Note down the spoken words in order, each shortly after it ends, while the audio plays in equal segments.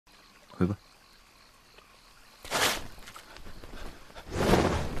回吧。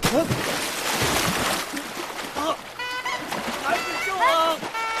孩子救我！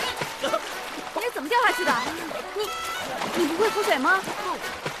你是怎么掉下去的？你不会浮水吗？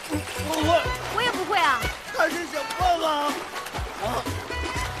不会，我也不会啊。还是想办法。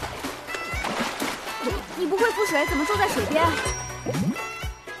你不会浮水，怎么住在水边？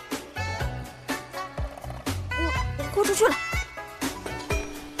我豁出去了。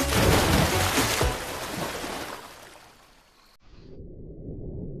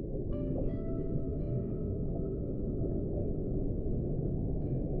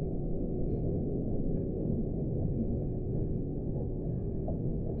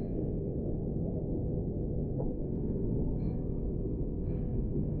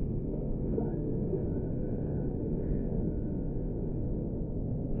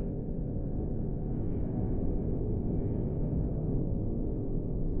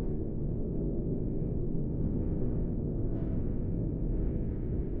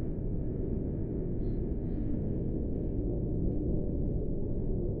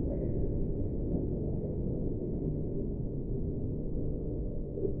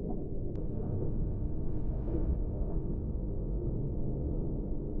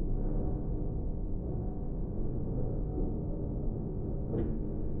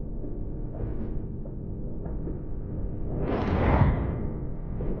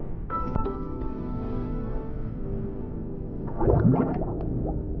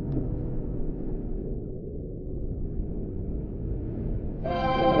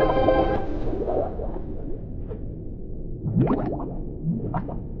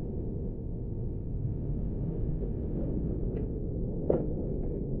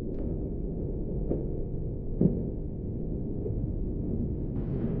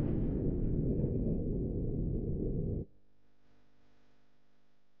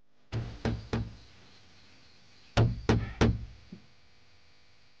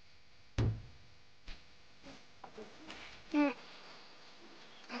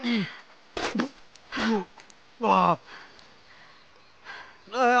哇！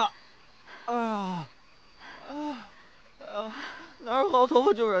哎呀，哪有好头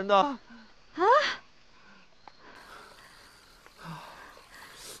发救人的？啊？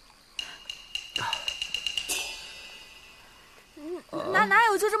哪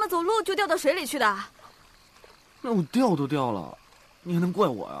有就这么走路就掉到水里去的？那我掉都掉了，你还能怪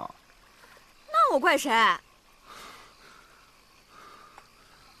我呀？那我怪谁？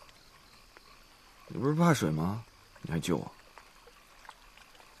你不是怕水吗？你还救我？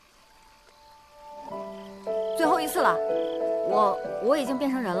最后一次了，我已经变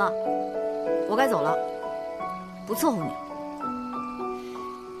成人了，我该走了，不伺候你了。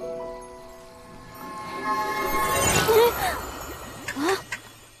啊？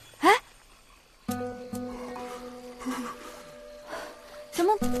哎？怎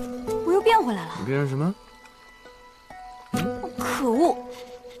么我又变回来了？你变成什么？可恶！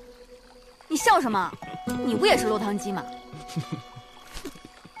你笑什么？你不也是落汤鸡吗？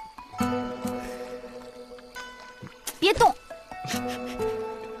别动！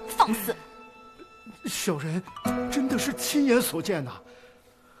放肆！小人真的是亲眼所见呐！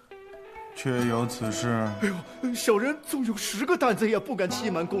确有此事。哎呦，小人纵有10个胆子也不敢欺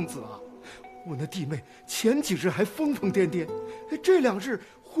瞒公子啊！我那弟妹前几日还疯疯癫癫，这2日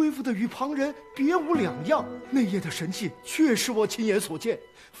恢复的与旁人别无两样。那夜的神迹确是我亲眼所见，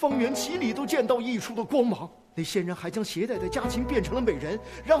方圆7里都见到一处的光芒。那仙人还将携带的家禽变成了美人，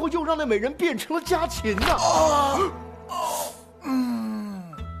然后又让那美人变成了家禽呐！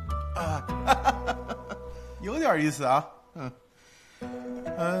有点意思啊。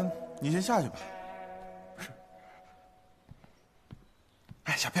你先下去吧。是。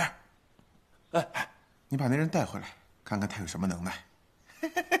哎，小辫儿，你把那人带回来，看看他有什么能耐。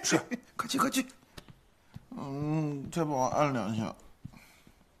是，快去快去。再帮我按2下。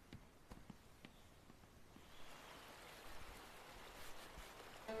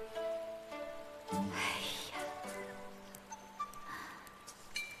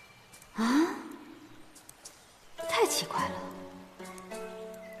太奇怪了。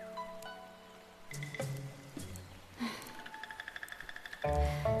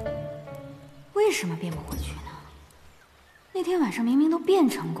为什么变不回去呢？那天晚上明明都变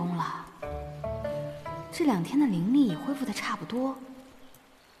成功了，这2天的灵力也恢复的差不多，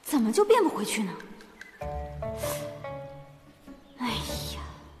怎么就变不回去呢？哎呀！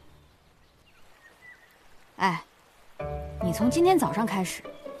哎，你从今天早上开始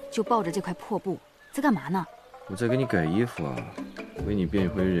就抱着这块破布，在干嘛呢？我在给你改衣服啊，为你变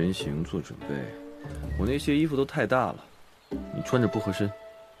回人形做准备。我那些衣服都太大了，你穿着不合身。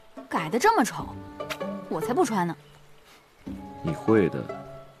改得这么丑，我才不穿呢。你会的。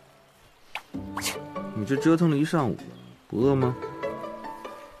你这折腾了一上午，不饿吗？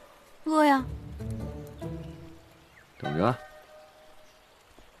饿呀。等着啊。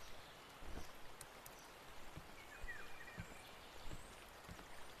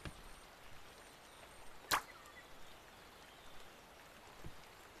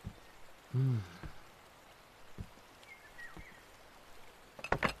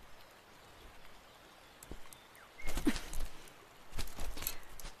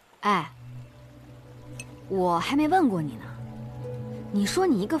哎，我还没问过你呢。你说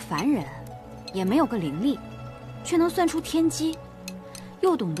你一个凡人，也没有个灵力，却能算出天机，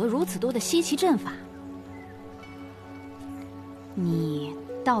又懂得如此多的稀奇阵法，你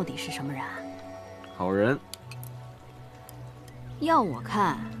到底是什么人啊？好人。要我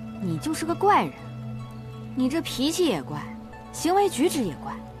看，你就是个怪人。你这脾气也怪，行为举止也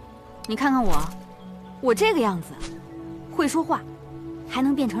怪。你看看我这个样子，会说话，还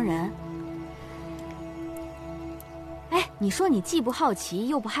能变成人。哎，你说你既不好奇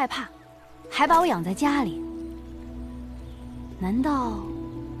又不害怕，还把我养在家里，难道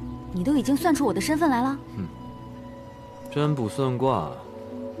你都已经算出我的身份来了？占卜算卦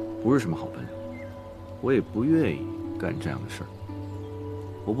不是什么好本事，我也不愿意干这样的事儿。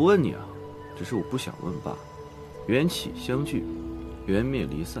我不问你啊，只是我不想问罢。缘起相聚，缘灭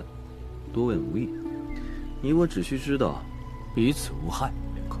离散，多问无益。你我只需知道彼此无害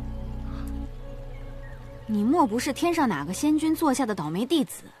便可。你莫不是天上哪个仙君座下的倒霉弟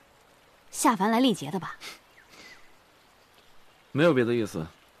子，下凡来历劫的吧？没有别的意思，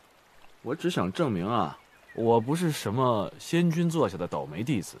我只想证明啊，我不是什么仙君座下的倒霉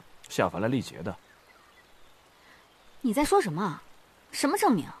弟子，下凡来历劫的。你在说什么？什么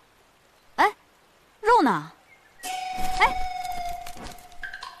证明？哎，肉呢？哎，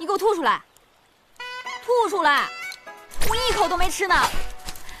你给我吐出来！吐出来！我一口都没吃呢！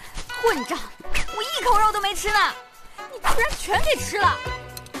混账！我一口肉都没吃呢！你居然全给吃了！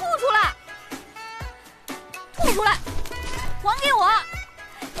吐出来！吐出来！还给我！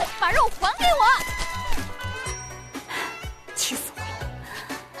把肉还给我！气死我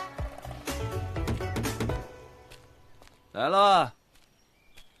了！来了。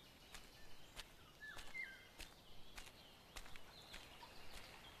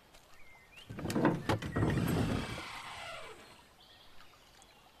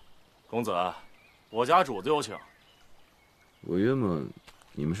公子，我家主子有请。我约摸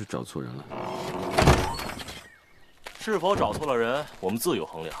你们是找错人了。是否找错了人，我们自有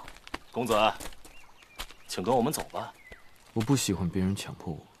衡量。公子，请跟我们走吧。我不喜欢别人强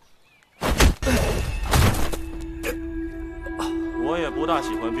迫我。我也不大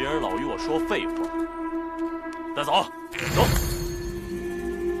喜欢别人老与我说废话。带走，走。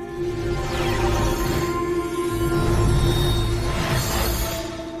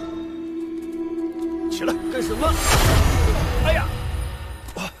起来！干什么？哎呀！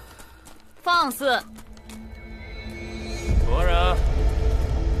放肆！何人？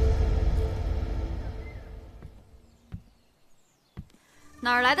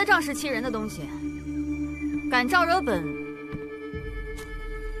哪儿来的仗势欺人的东西？敢招惹本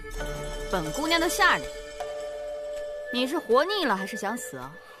姑娘的下人？你是活腻了还是想死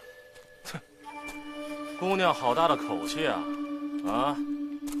啊？姑娘好大的口气啊！啊！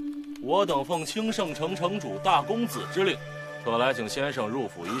我等奉清盛城城主大公子之令，特来请先生入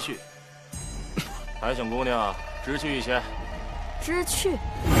府一叙，还请姑娘知趣一些。知趣？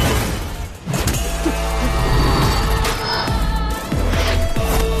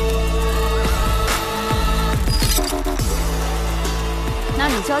那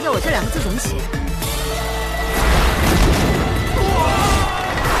你教教我这两个字怎么写？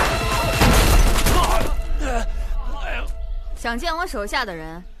想见我手下的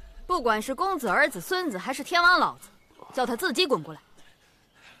人，不管是公子、儿子、孙子，还是天王老子，叫他自己滚过来。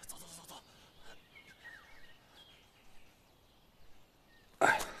走走走走。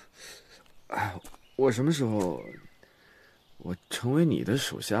哎，我什么时候我成为你的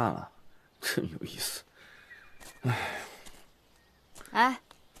手下了？真有意思。哎，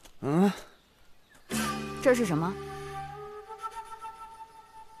这是什么？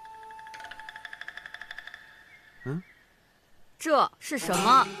这是什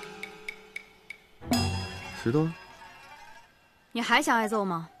么？石头。你还想挨揍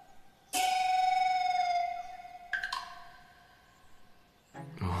吗？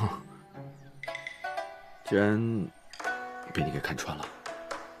既然被你给看穿了，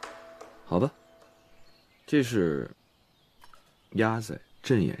好吧，这是压在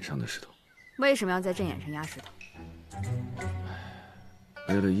阵眼上的石头。为什么要在阵眼上压石头？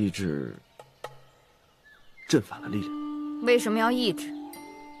为了抑制正反的力量。为什么要抑制？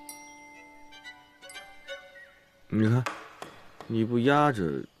你看，你不压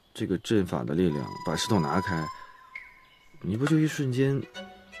着这个阵法的力量，把石头拿开，你不就一瞬间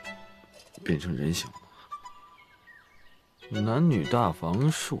变成人形了吗？男女大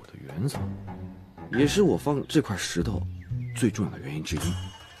防是我的原则，也是我放这块石头最重要的原因之一。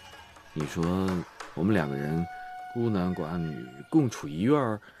你说我们两个人孤男寡女共处一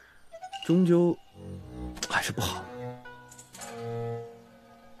院，终究还是不好。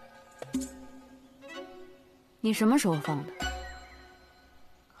你什么时候放的？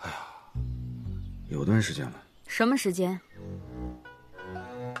有段时间了。什么时间？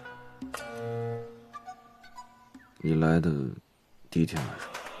你来的第一天晚上。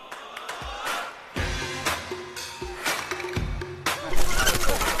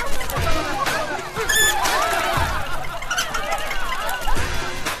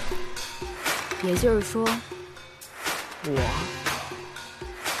也就是说，我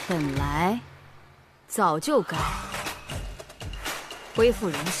本来早就该恢复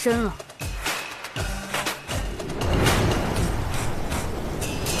人身了。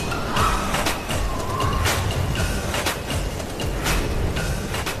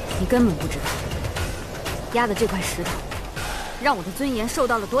你根本不知道，压的这块石头，让我的尊严受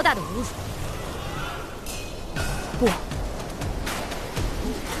到了多大的侮辱。不，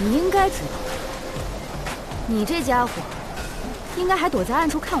你应该知道，你这家伙应该还躲在暗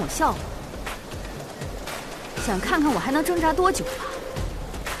处看我笑话，想看看我还能挣扎多久吧？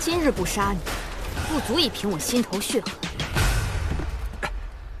今日不杀你，不足以平我心头血恨。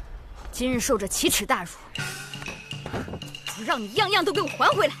今日受这奇耻大辱，我让你样样都给我还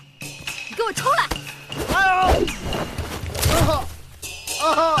回来！你给我出来！哎呦！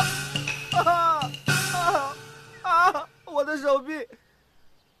我的手臂！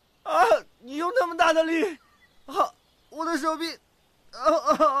啊！你用那么大的力！啊！我的手臂！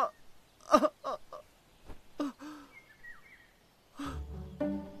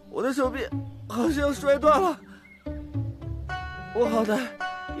我的手臂好像摔断了。我好歹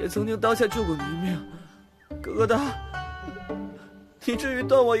也曾经刀下救过你一命，哥哥大，你至于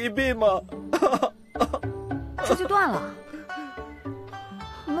断我一臂吗？这就断了？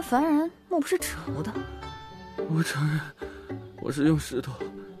你们凡人莫不是纸糊的？我承认，我是用石头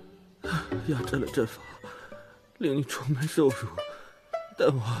压制了阵法，令你重难受辱，但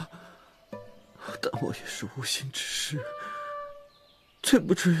我也是无心之失，这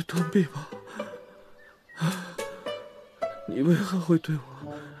不至于断臂吧？你为何会对我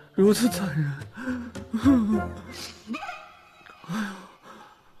如此残忍？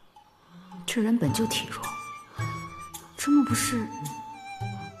这人本就体弱，这莫不是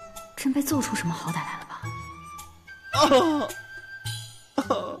真被揍出什么好歹来了吧？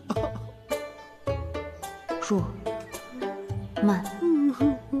弱、慢、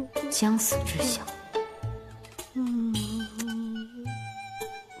将死之相。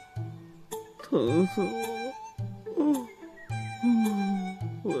疼死我！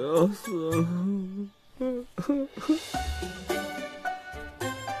我要死了！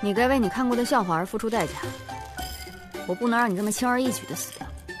你该为你看过的笑话而付出代价，我不能让你这么轻而易举的死掉。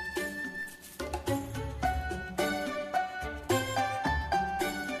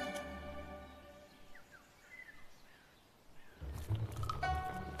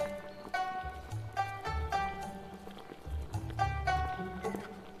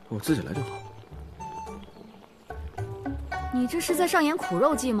我自己来就好。你这是在上演苦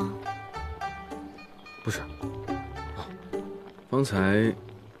肉计吗？不是，方才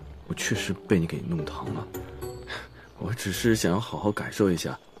我确实被你给弄疼了，我只是想要好好感受一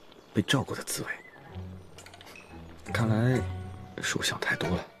下被照顾的滋味。看来是我想太多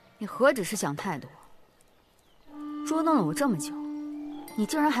了。你何止是想太多，捉弄了我这么久，你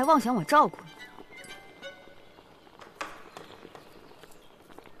竟然还妄想我照顾你。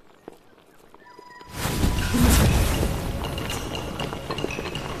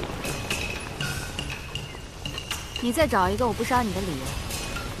你再找一个我不杀你的理由。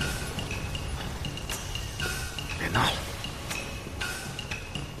别闹了。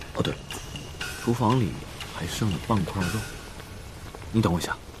哦对，厨房里还剩了半块肉，你等我一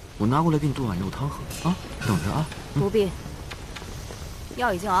下，我拿过来给你炖碗肉汤喝啊。等着啊。不必，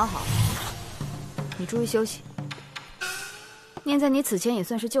药已经熬好了，你注意休息。念在你此前也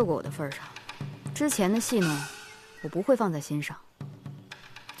算是救过我的份上，之前的戏弄我不会放在心上，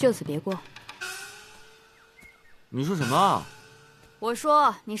就此别过。你说什么啊？我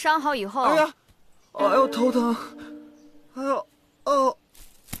说你伤好以后。哎呀，哎呦，头疼！哎呦，哦，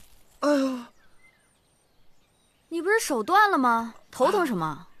哎呦！你不是手断了吗？头疼什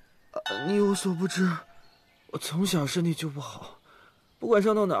么？你有所不知，我从小身体就不好，不管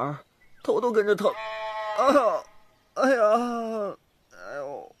上到哪儿，头都跟着疼。哎呦！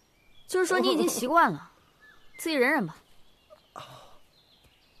就是说你已经习惯了，自己忍忍吧。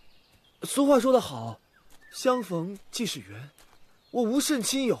俗话说得好，相逢即是缘。我无甚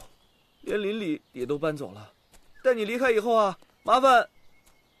亲友，连邻里也都搬走了。待你离开以后啊，麻烦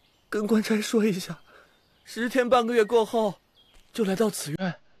跟官差说一下，10天半个月过后，就来到此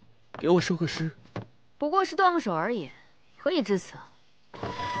院，给我收个尸。不过是断个手而已，何以至此？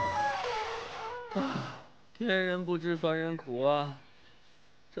天人不知凡人苦啊！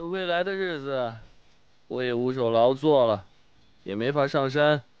这未来的日子，我也无手劳作了，也没法上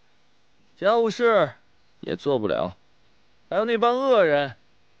山，家务事也做不了，还有那帮恶人，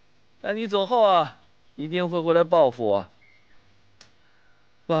待你走后啊，一定会回来报复我。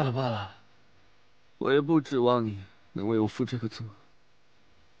罢了，我也不指望你能为我负这个责。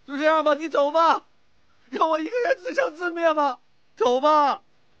就这样吧，你走吧，让我一个人自生自灭吧，走吧。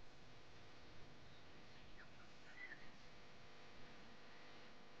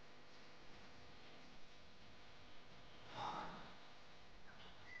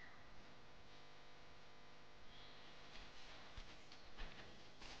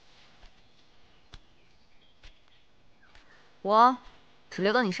我只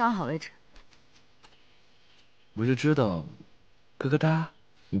留到你伤好为止。我就知道，咯咯哒，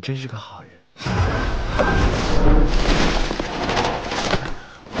你真是个好人。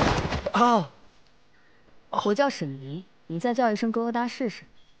啊！我叫沈离，你再叫一声咯咯哒试试。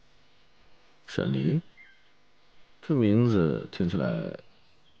沈离，这名字听起来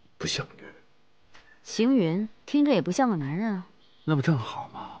不像女人。行云听着也不像个男人啊。那不正好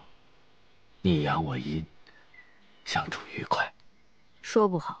吗？你阳我阴，相处愉快。说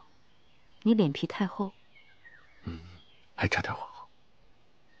不好，你脸皮太厚。还差点火候。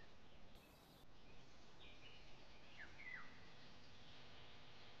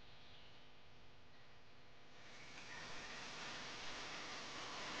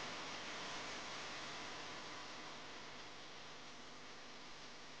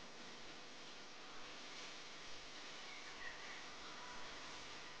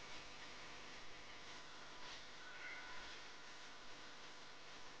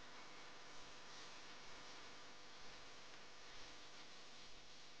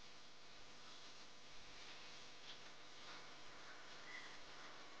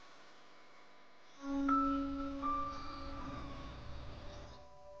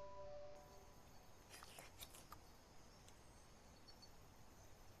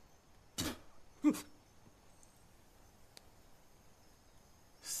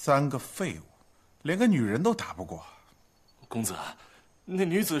3个废物，连个女人都打不过。公子，那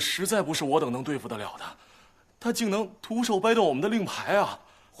女子实在不是我等能对付得了的，她竟能徒手掰断我们的令牌啊！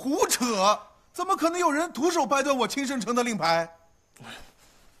胡扯！怎么可能有人徒手掰断我亲生成的令牌？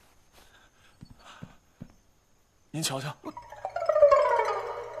您瞧瞧。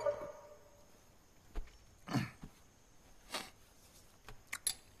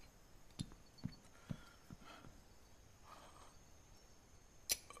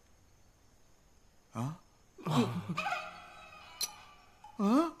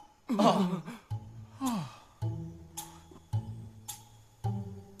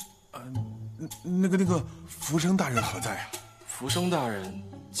那个福生大人何在啊？福生大人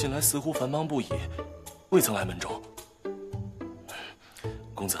近来似乎繁忙不已，未曾来门中。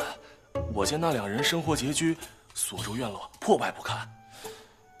公子，我见那2人生活拮据，锁住院落，破败不堪。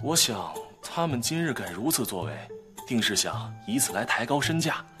我想他们今日敢如此作为，定是想以此来抬高身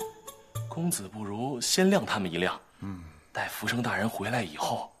价。公子不如先晾他们一晾，待福生大人回来以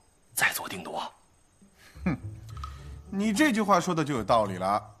后再做定夺。你这句话说的就有道理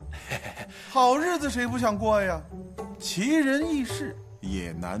了。好日子谁不想过呀？奇人异事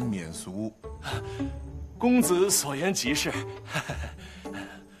也难免俗。公子所言极是。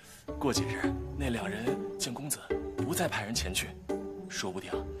过几日那2人见公子不再派人前去，说不定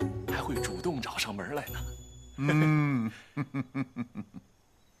还会主动找上门来呢。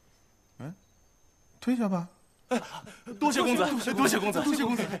退下吧。多谢公子，多谢公子，多谢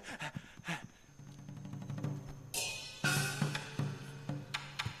公子。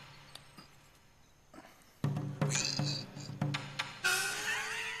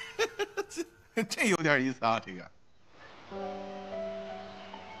这有点意思啊，这个。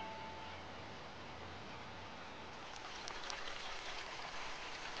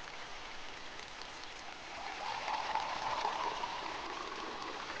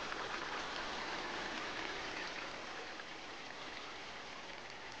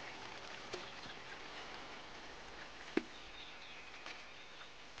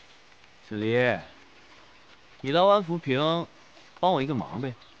子离，你捞完浮萍，帮我一个忙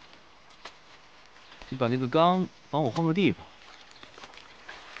呗。你把那个缸帮我换个地方，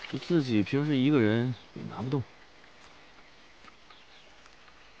我自己平时一个人也拿不动。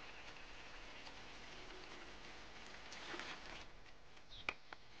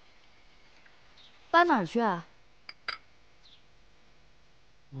搬哪儿去啊？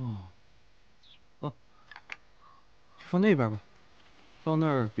哦，放那边吧，放那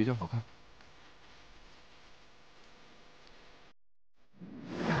儿比较好看。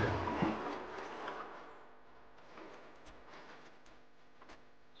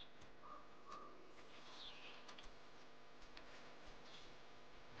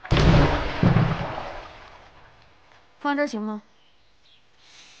放这儿行吗？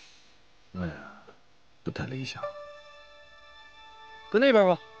哎呀，不太理想。搁那边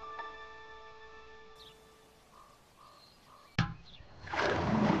吧。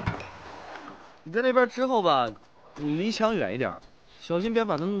你在那边之后吧，你离墙远一点，小心别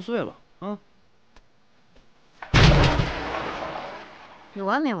把它弄碎了啊！有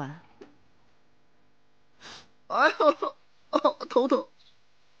完没完？哎呦，哦，头疼！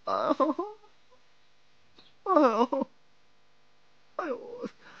哎呦，哎呦，哎呦，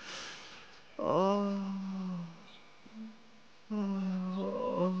啊，哎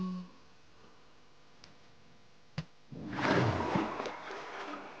呦！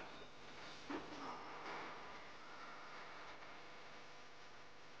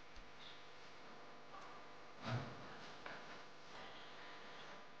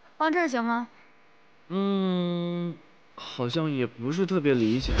放这儿行吗？好像也不是特别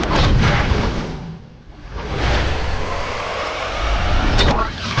理想。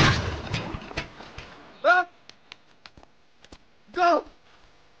哎，哥，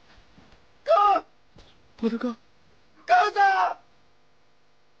哥，我的哥，鸽子！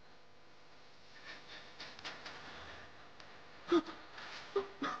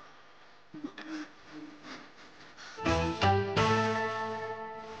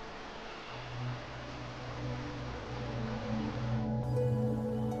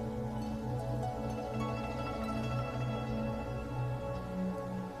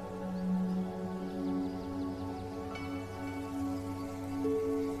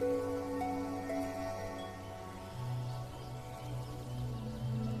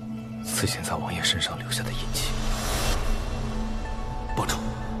刺青在王爷身上留下的印记，报仇。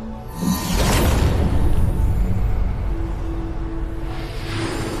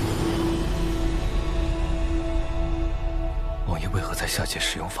王爷为何在下界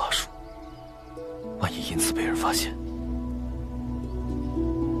使用法术？万一因此被人发现，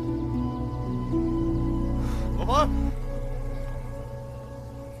老婆，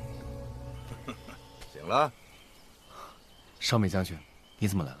醒了？少美将军，你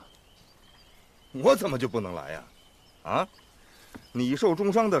怎么来了？我怎么就不能来呀？啊，你受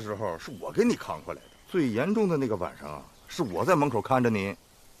重伤的时候是我给你扛回来的，最严重的那个晚上啊，是我在门口看着你。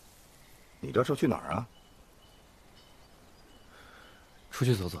你这是去哪儿啊？出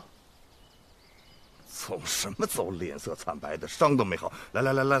去走走。走什么走？脸色惨白的，伤都没好。来，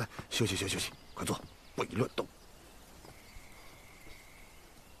休息，快坐，不宜乱动。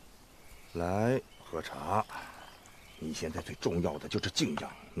来，喝茶。你现在最重要的就是静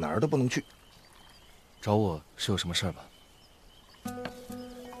养，哪儿都不能去。找我是有什么事儿吧？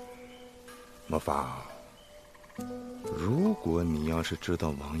魔法，如果你要是知道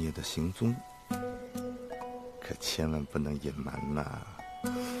王爷的行踪，可千万不能隐瞒呐。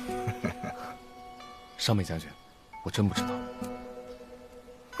少美将军，我真不知道。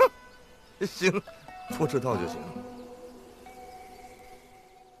哼，行，不知道就行。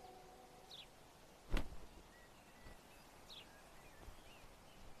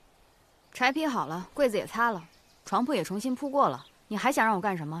柴劈好了，柜子也擦了，床铺也重新铺过了，你还想让我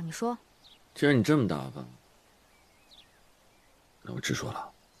干什么？你说。既然你这么大方，那我直说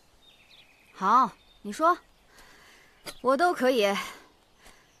了。好，你说，我都可以。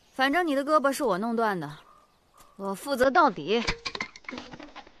反正你的胳膊是我弄断的，我负责到底。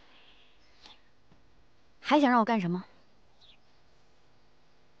还想让我干什么？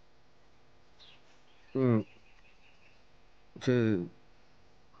这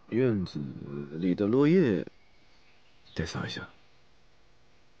院子里的落叶得扫一下。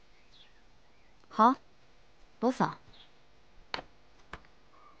好，我扫。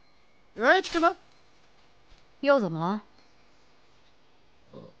哎，这个又怎么了？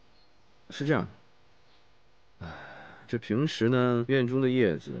是这样，这平时呢，院中的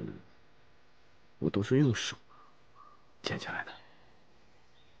叶子，我都是用手捡起来的。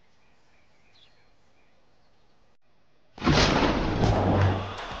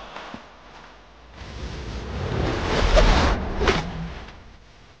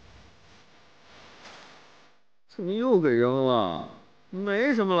怎么又给扔了？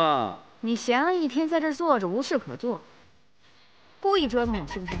没什么了。你闲了一天，在这坐着无事可做，故意折腾我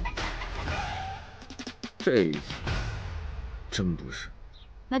是不是？这一次真不是。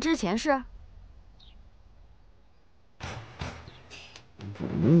那之前是？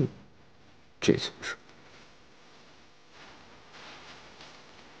这次不是。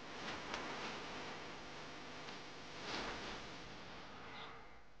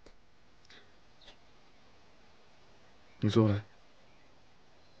你坐来。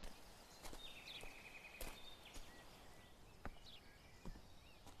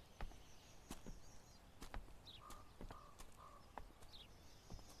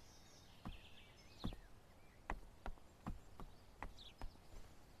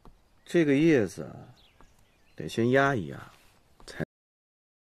这个叶子啊，得先压一压，才。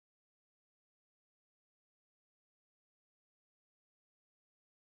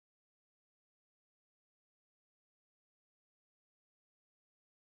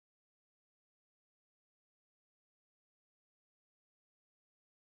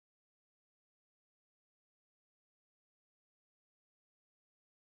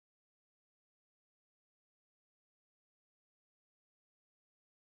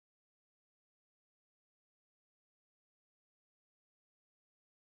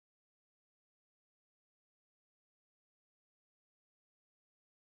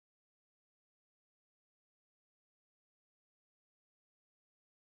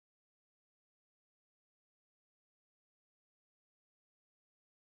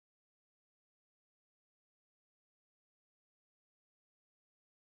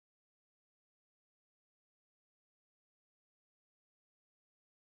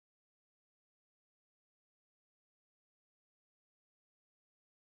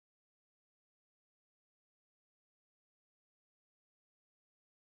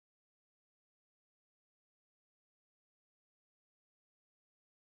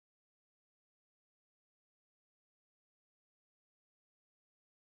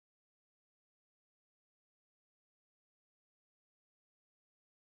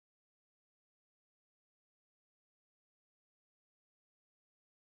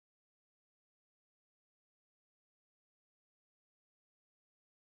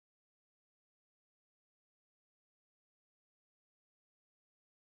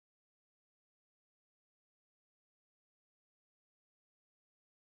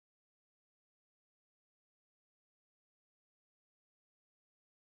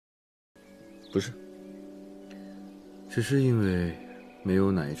不是，只是因为没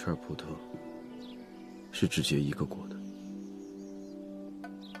有哪一串葡萄是只结一个果的。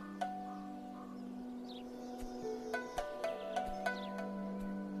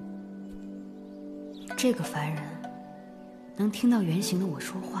这个凡人能听到原型的我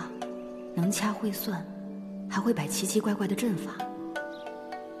说话，能掐会算，还会摆奇奇怪怪的阵法。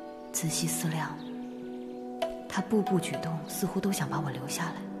仔细思量，他步步举动似乎都想把我留下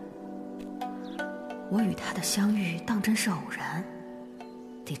来。我与他的相遇当真是偶然，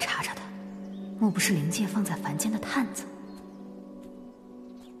得查查他，莫不是灵界放在凡间的探子？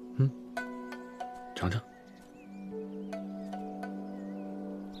尝尝。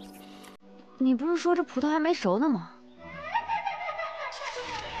你不是说这葡萄还没熟呢吗？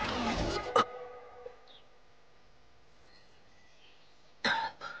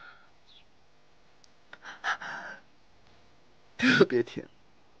特别甜，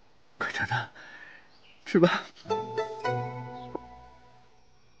快尝尝，吃吧。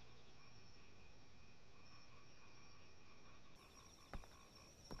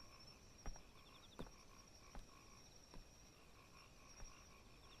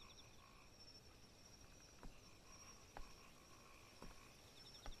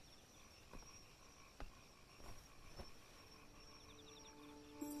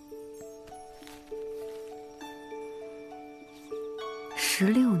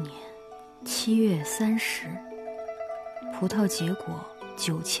16年7月30，葡萄结果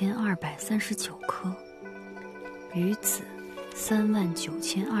9239颗，鱼子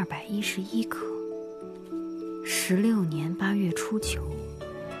39211颗。16年8月初9，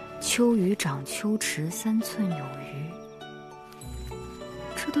秋雨长秋池3寸有余。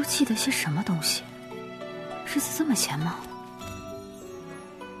这都记得些什么东西？日子这么闲吗？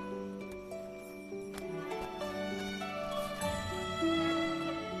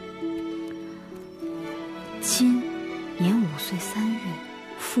今年5岁3月，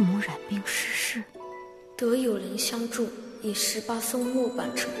父母染病逝世，得有灵相助，以18松木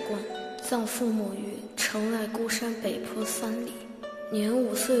板成棺，葬父母于城外孤山北坡3里。年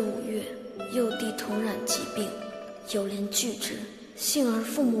5岁5月，幼弟同染疾病，有灵拒之，幸而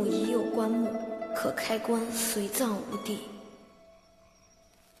父母已有棺木，可开棺随葬无地。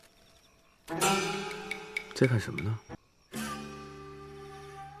在看什么呢？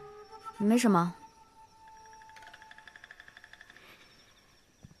没什么。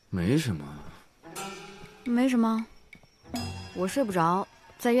没什么。没什么。我睡不着，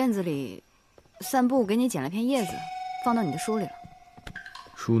在院子里散步，给你捡了片叶子，放到你的书里了。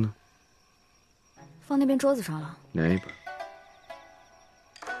书呢？放那边桌子上了。哪一本？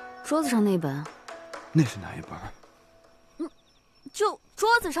桌子上那一本。那是哪一本？就桌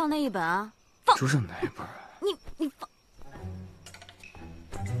子上那一本啊。放。桌上哪一本？你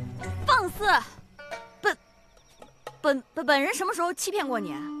放肆！本人什么时候欺骗过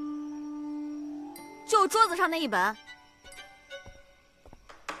你？就桌子上那一本。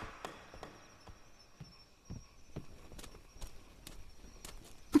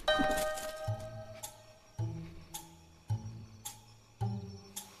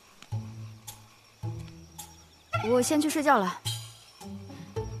我先去睡觉了。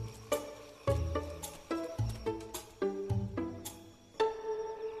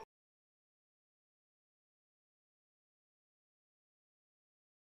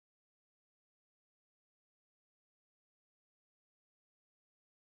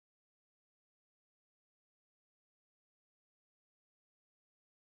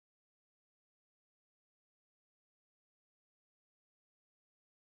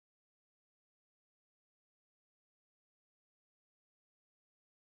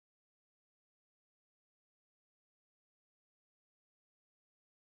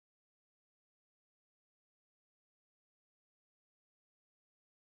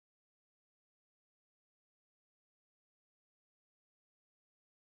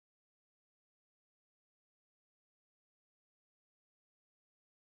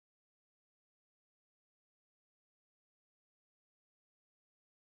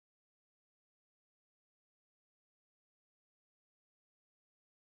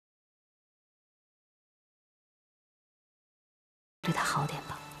对他好点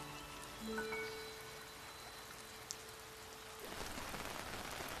吧。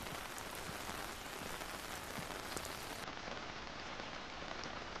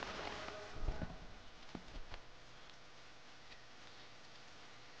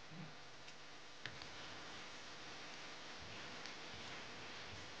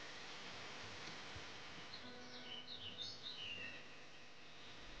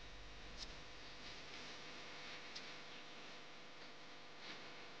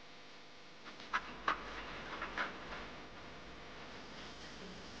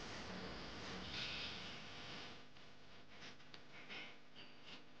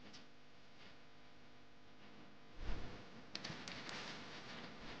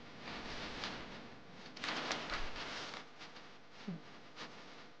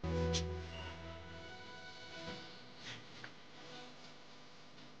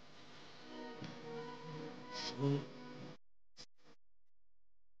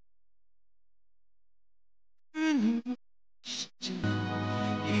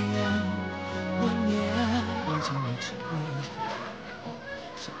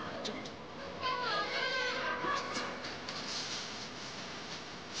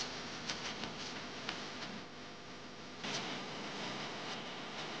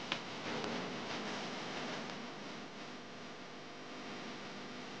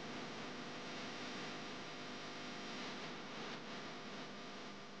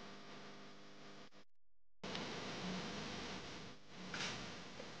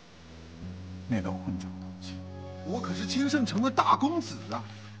那个混账东西，我可是青盛城的大公子啊！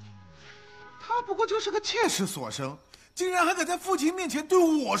他不过就是个妾室所生，竟然还敢在父亲面前对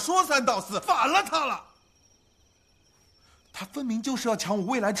我说三道四，反了他了！他分明就是要抢我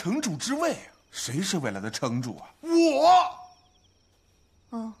未来城主之位啊！谁是未来的城主啊？我！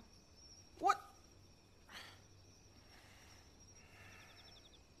哦，我……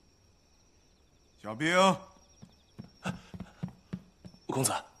小兵，公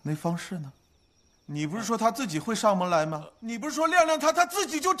子，那方士呢？你不是说他自己会上门来吗？你不是说亮亮他自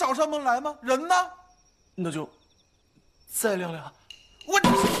己就找上门来吗？人呢？那就再晾晾。我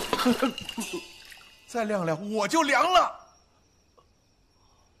再晾晾，我就凉了。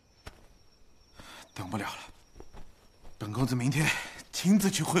等不了了，本公子明天亲自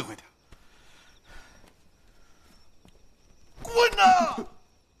去会会他。滚呐！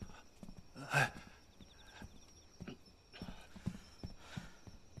哎。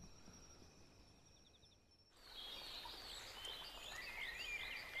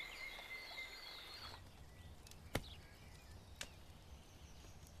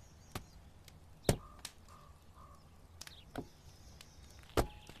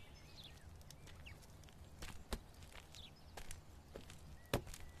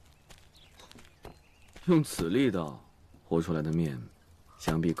用此力道和出来的面，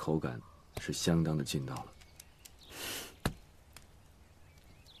想必口感是相当的劲道了。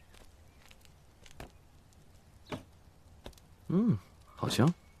好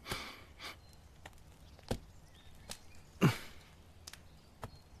香。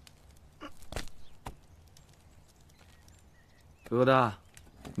疙瘩，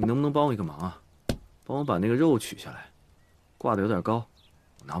你能不能帮我一个忙啊？帮我把那个肉取下来，挂的有点高，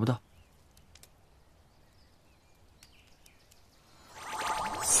我拿不到。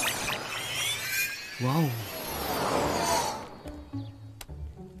哇哦，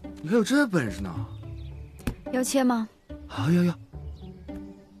你还有这本事呢！要切吗？要。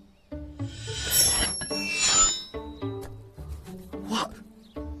哇！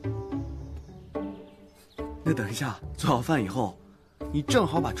那等一下做好饭以后，你正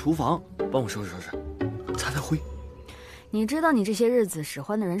好把厨房帮我收拾收拾，擦擦灰。你知道你这些日子使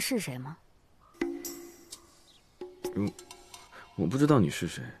唤的人是谁吗？我不知道你是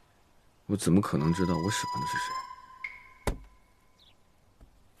谁，我怎么可能知道我使唤的是谁？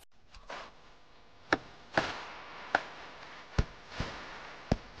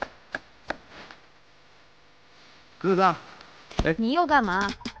疙瘩，你又干嘛？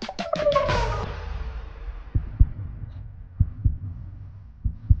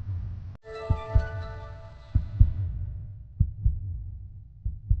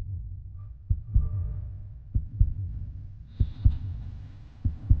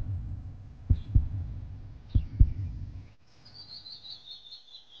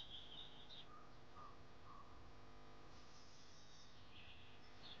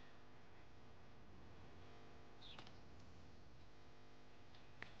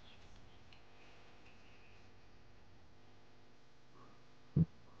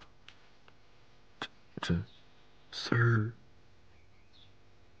这丝儿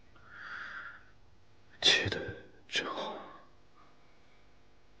切的真好。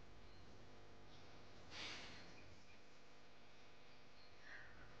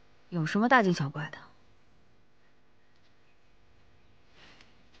有什么大惊小怪的？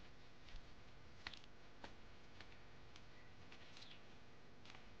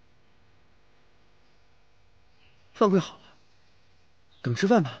饭快好了，等吃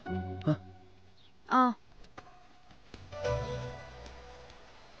饭吧。啊。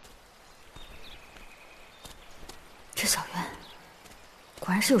这小院果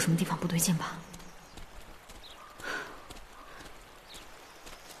然是有什么地方不对劲吧？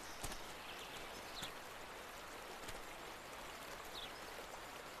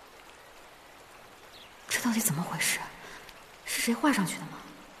这到底怎么回事？是谁画上去的吗？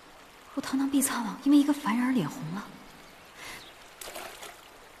我堂堂碧苍王因为一个凡人而脸红了。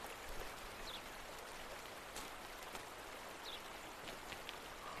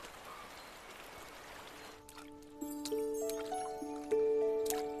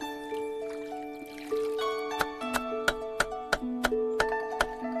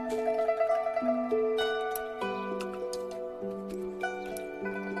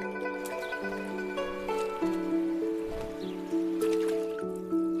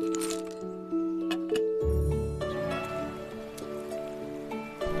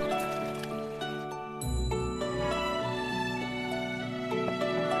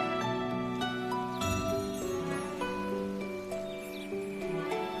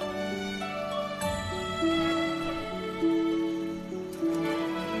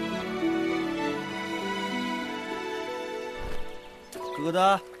疙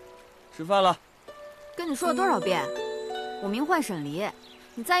瘩，吃饭了。跟你说了多少遍，我名唤沈离，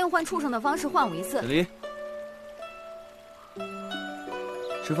你再用唤畜生的方式唤我一次。沈离，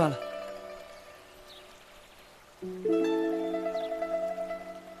吃饭了。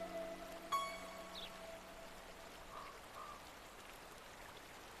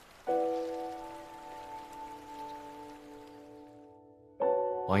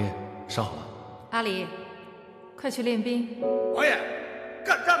王爷，烧好了。阿离，快去练兵。王爷，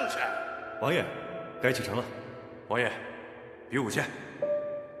干仗去！王爷，该启程了。王爷，比武剑。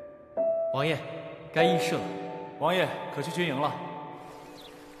王爷，该议事了。王爷，可去军营了。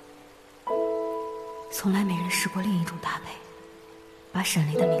从来没人试过另一种搭配，把沈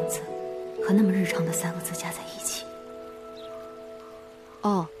离的名字和那么日常的3个字加在一起。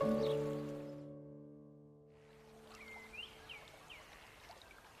哦。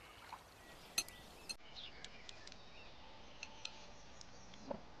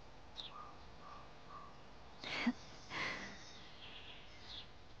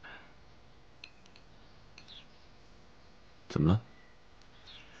怎么了？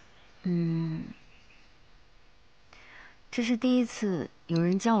这是第一次有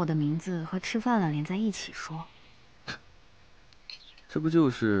人将我的名字和吃饭了连在一起说。这不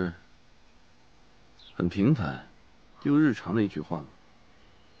就是很平凡又日常的一句话吗？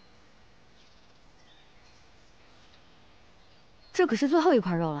这可是最后一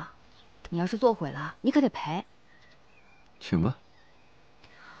块肉了，你要是做毁了，你可得赔。请吧。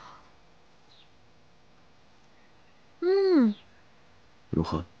如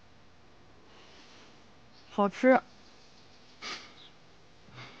何？好吃。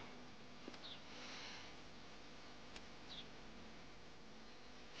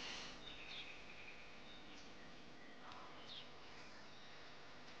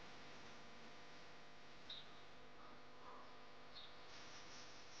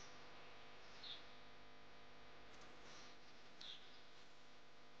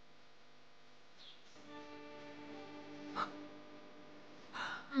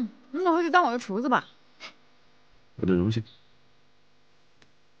你回去当我的厨子吧。我的荣幸。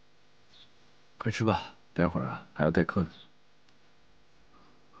快吃吧，待会儿啊还要待客呢。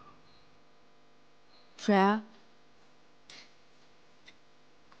谁啊？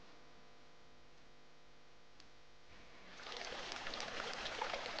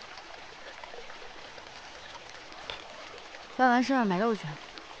办完事买肉去。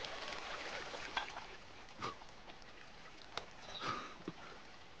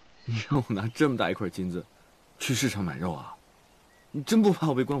你让我拿这么大一块金子去市场买肉啊？你真不怕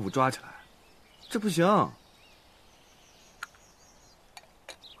我被官府抓起来？这不行。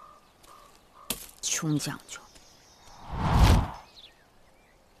穷讲究。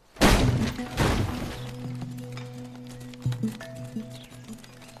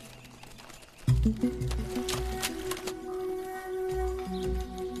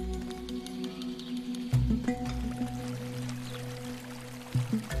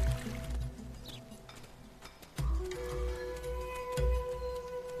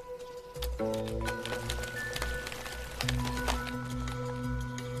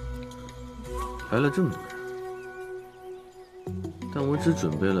来了这么多人，但我只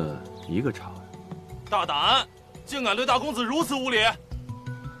准备了一个茶碗。大胆，竟敢对大公子如此无礼！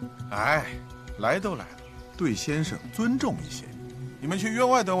哎，来都来了，对先生尊重一些。你们去院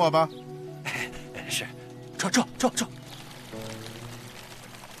外等我吧。是，走。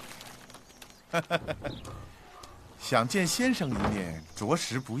想见先生一面，着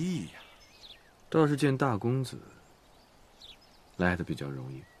实不易呀。倒是见大公子来的比较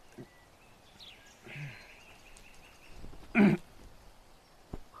容易。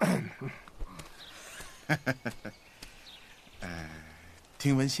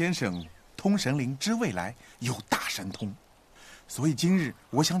听闻先生通神灵知未来，有大神通，所以今日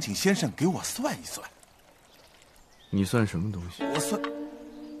我想请先生给我算一算。你算什么东西？我算，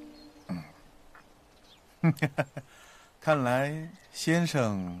看来先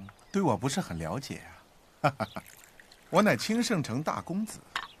生对我不是很了解啊。我乃清盛城大公子，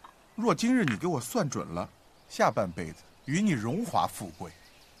若今日你给我算准了，下半辈子与你荣华富贵。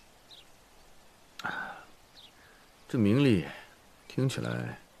这名利听起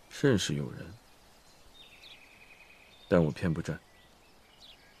来甚是诱人，但我偏不沾。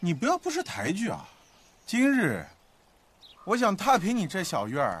你不要不识抬举啊！今日我想踏平你这小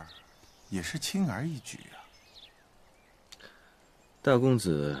院儿，也是轻而易举啊。大公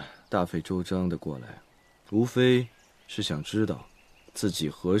子大费周章的过来，无非是想知道自己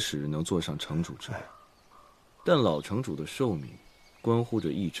何时能坐上城主之位。但老城主的寿命关乎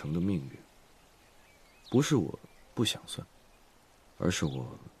着一城的命运，不是我不想算，而是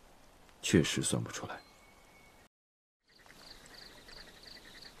我确实算不出来。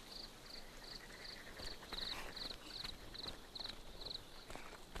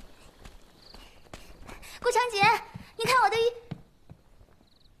顾长姐，你看我的鱼。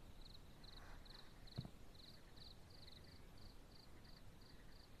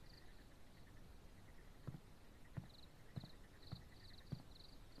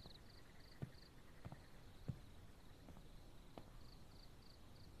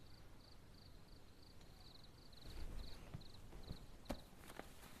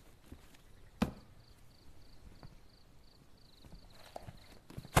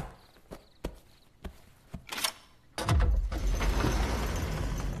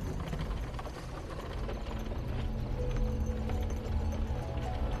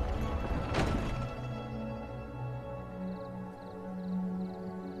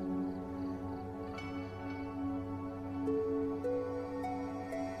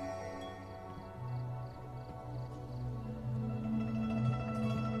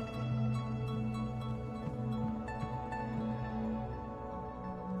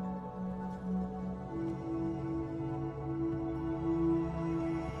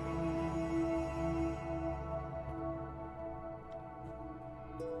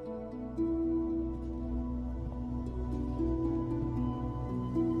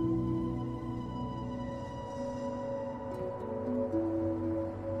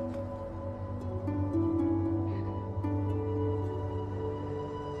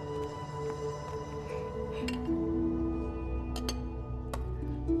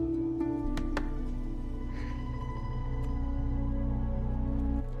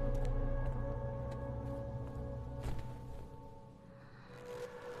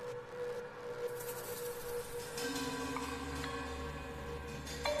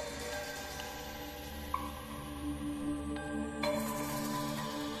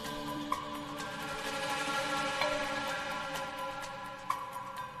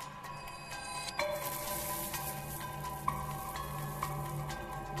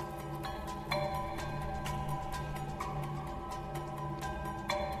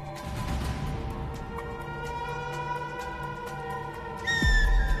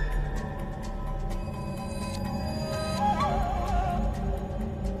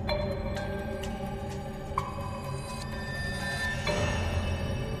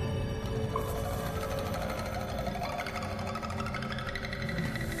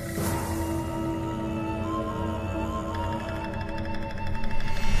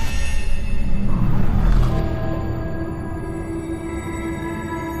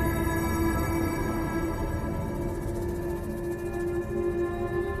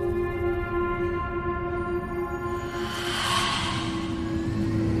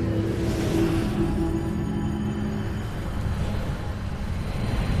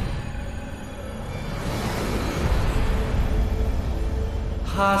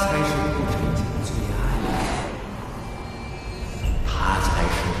他才是顾晨景最爱的，他才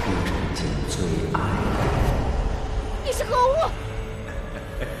是顾晨景最爱的。你是何物？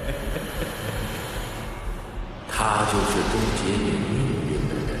他就是终结你命运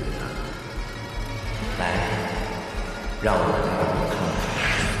的人啊！来，让我带你看看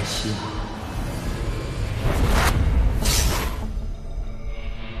神像。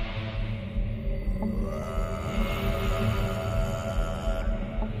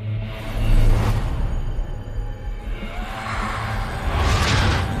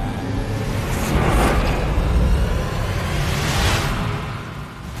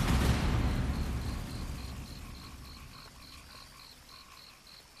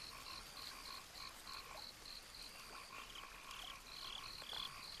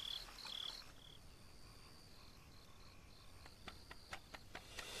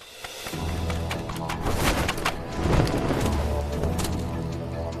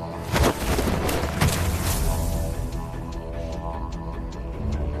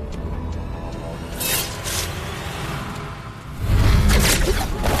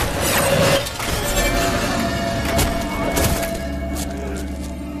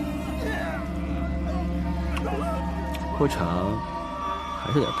喝茶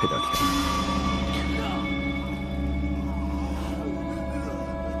还是得配点甜。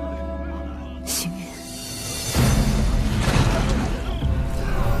幸运。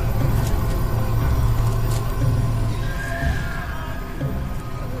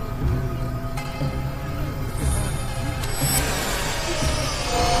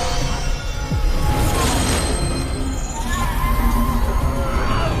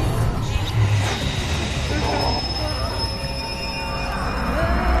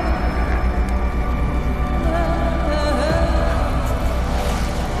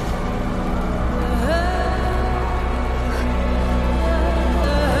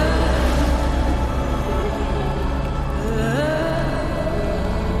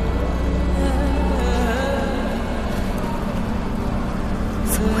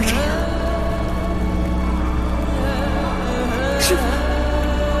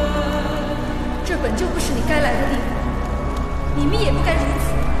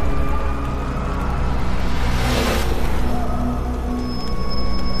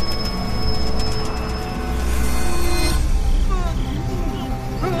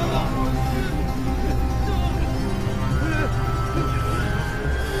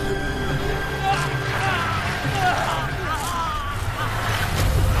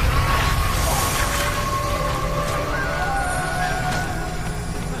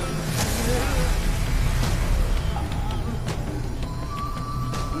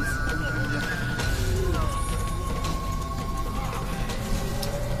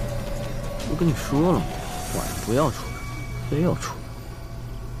我跟你说了嘛，晚上不要出来，非要出来。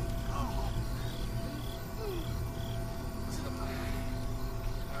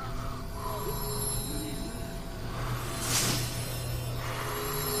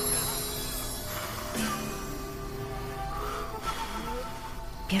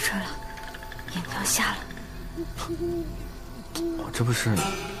别吹了，眼睛要瞎了。我这不是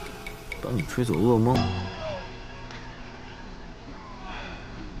帮你吹走噩梦。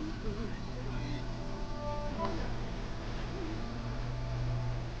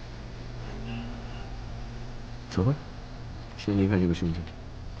走吧，先离开这个胸针。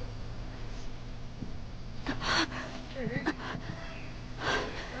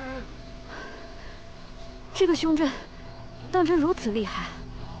这个胸针当真如此厉害？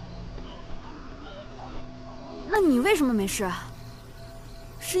那你为什么没事啊？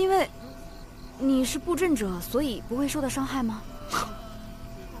是因为你是布阵者，所以不会受到伤害吗？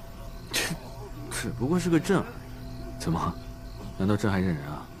只不过是个阵儿，怎么？难道阵还认人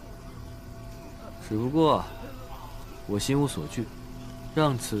啊？只不过我心无所惧，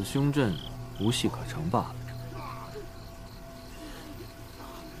让此胸阵无戏可成罢了。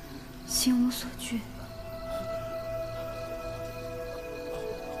心无所惧，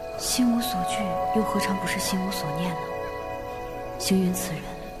心无所惧，又何尝不是心无所念呢？星云此人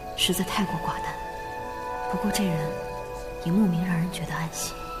实在太过寡淡，不过这人也莫名让人觉得安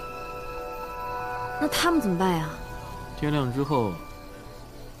心。那他们怎么办呀？天亮之后，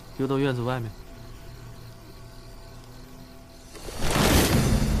丢到院子外面。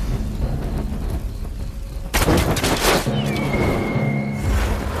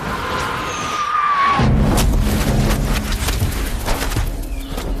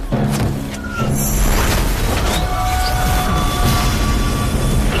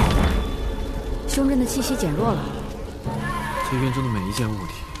胸针的气息减弱了。这院中的每一件物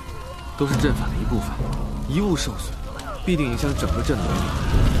体，都是阵法的一部分，一物受损，必定影响整个镇的。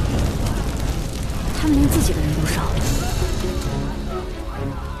他们连自己的人都伤，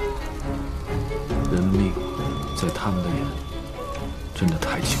人命在他们的眼里真的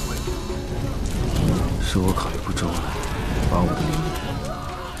太轻微了。是我考虑不周了，把我的灵力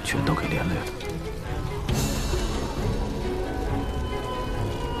全都给连累了。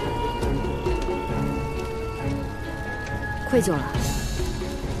愧疚了，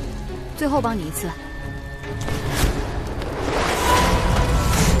最后帮你一次。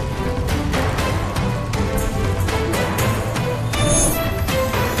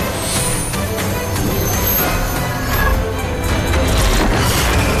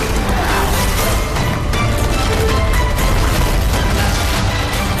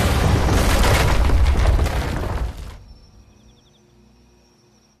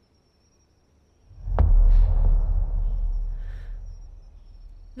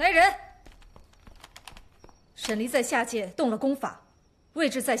来人！沈离在下界动了功法，位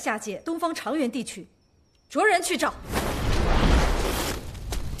置在下界东方长原地区，着人去找。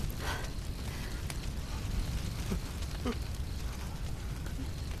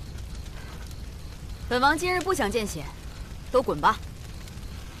本王今日不想见血，都滚吧！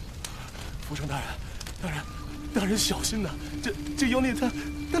福成大人，大人小心呐！这妖孽他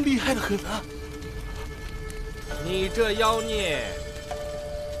厉害得很啊！你这妖孽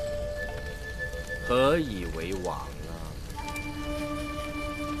何以为王啊？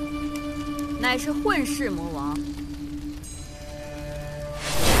乃是混世魔王。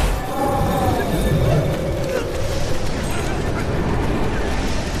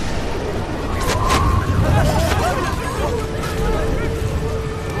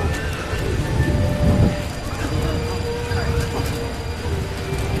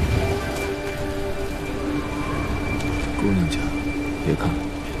姑娘家，别看了，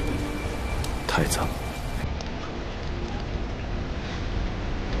太脏。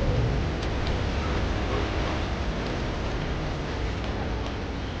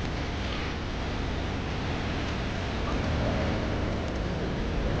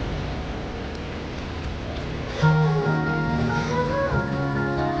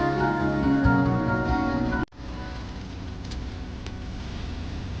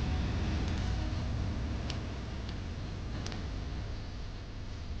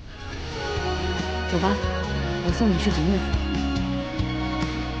走吧，我送你去景岳府。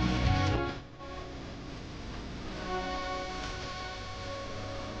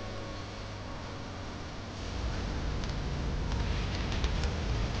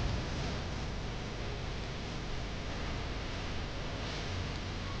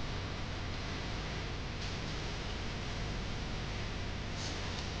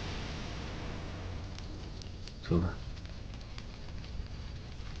走吧。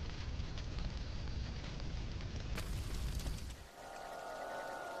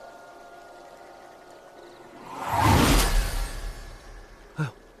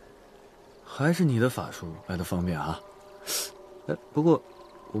还是你的法术来的方便啊！哎，不过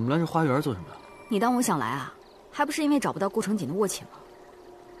我们来这花园做什么呀？你当我想来啊？还不是因为找不到顾城锦的卧寝吗？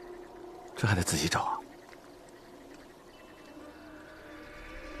这还得自己找啊！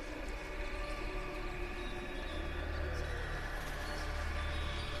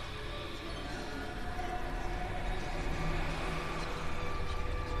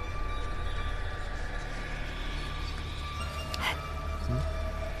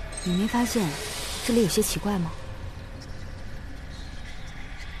你没发现这里有些奇怪吗？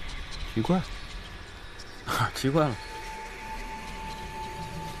奇怪？奇怪了。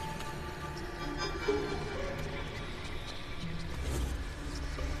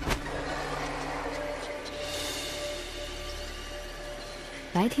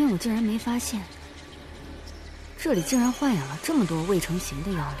白天我竟然没发现，这里竟然豢养了这么多未成型的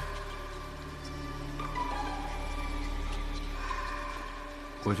妖灵。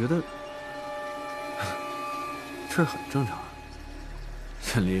我觉得这很正常啊，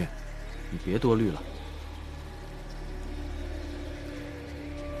沈离，你别多虑了。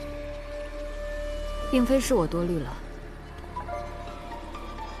并非是我多虑了。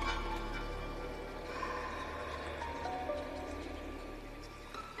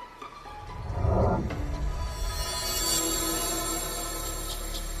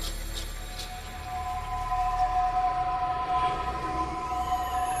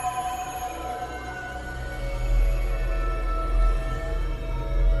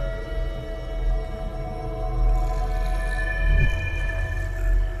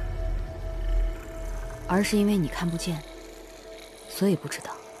而是因为你看不见，所以不知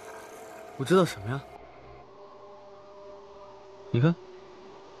道。我知道什么呀？你看，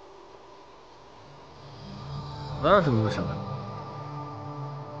那怎么会上来？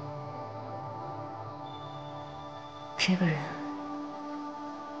这个人，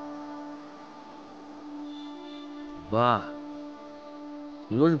爸，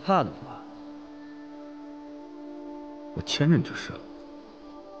你若是怕的话，我牵着你就是了。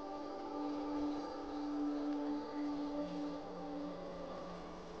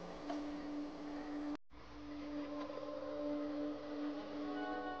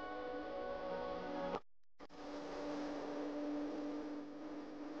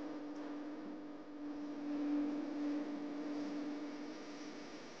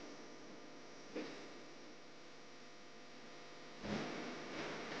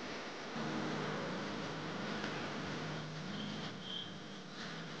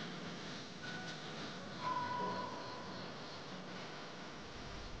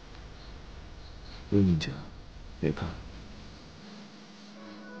为你家，别怕。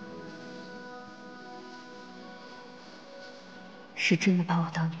是真的把我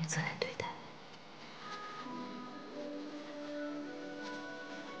当女子来对待。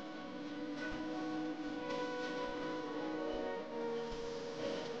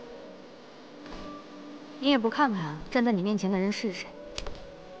你也不看看站在你面前的人是谁？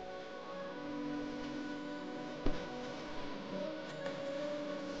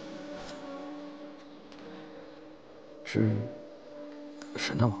是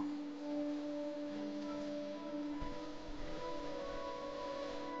神的吗？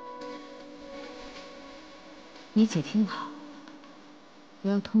你姐听好，我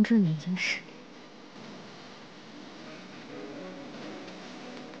要通知你一件事。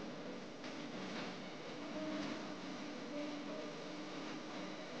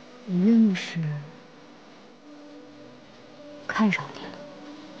我认识，看上你了。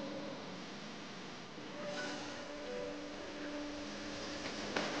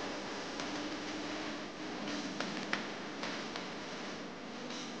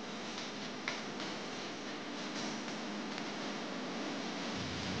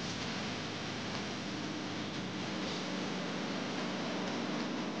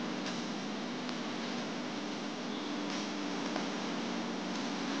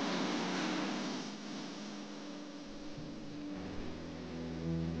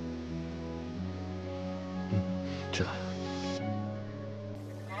知道。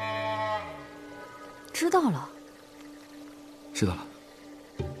知道了。知道了。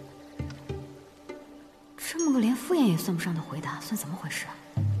这么个连敷衍也算不上的回答，算怎么回事啊？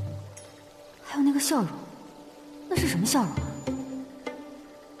还有那个笑容，那是什么笑容啊？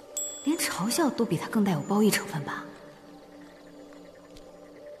连嘲笑都比他更带有褒义成分吧？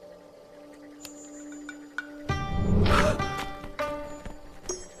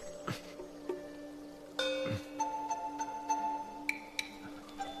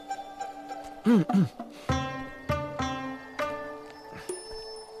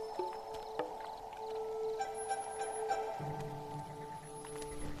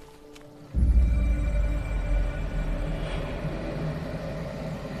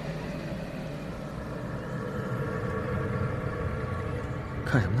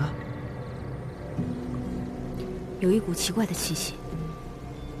看什么呢？有一股奇怪的气息，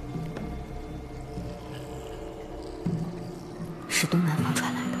是东南方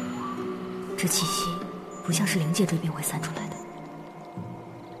传来的。这气息不像是灵界追兵会散出来的。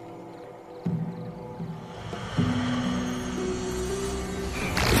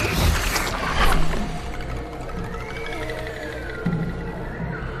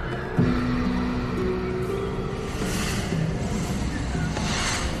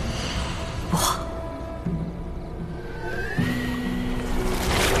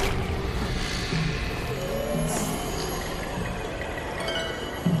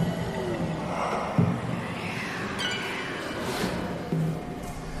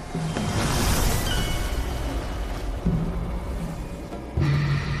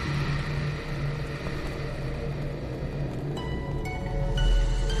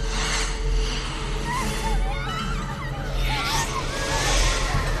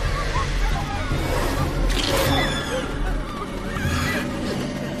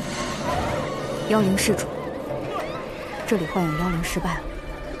妖灵施主，这里幻影妖灵失败了，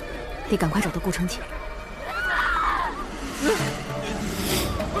得赶快找到顾城姐。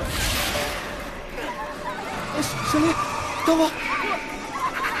小林，等我。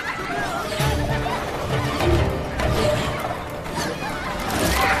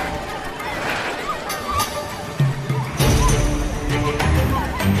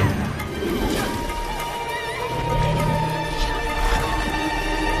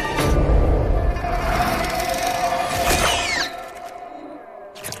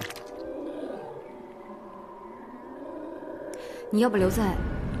要不留在？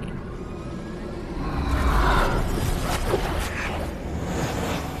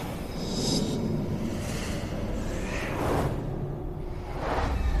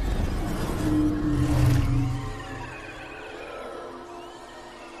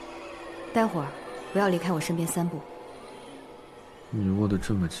待会儿不要离开我身边3步。你握得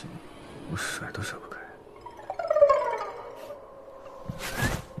这么紧，我甩都甩不开。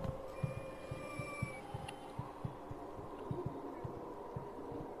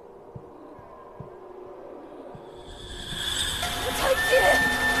长姐，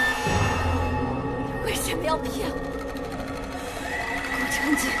你为什么要骗我？顾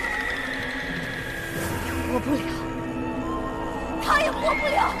长姐，你活不了，他也活不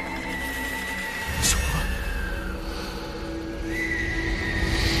了。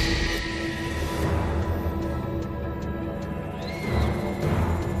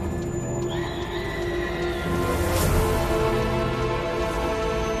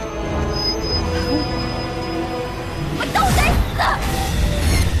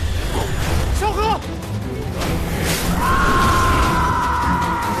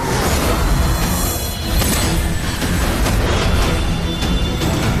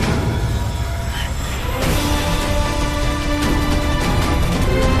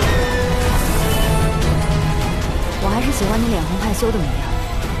喜欢你脸红害羞的模样，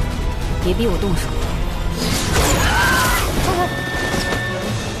别逼我动手。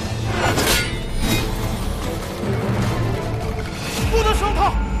不能伤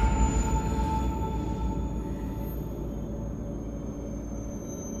他！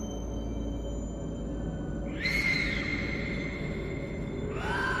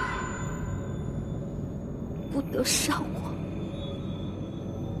不得伤我！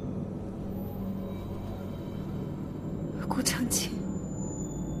顾长青，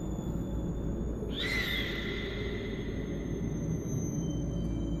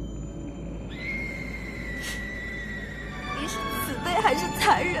你是慈悲还是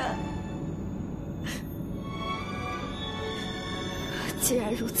残忍？既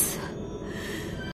然如此，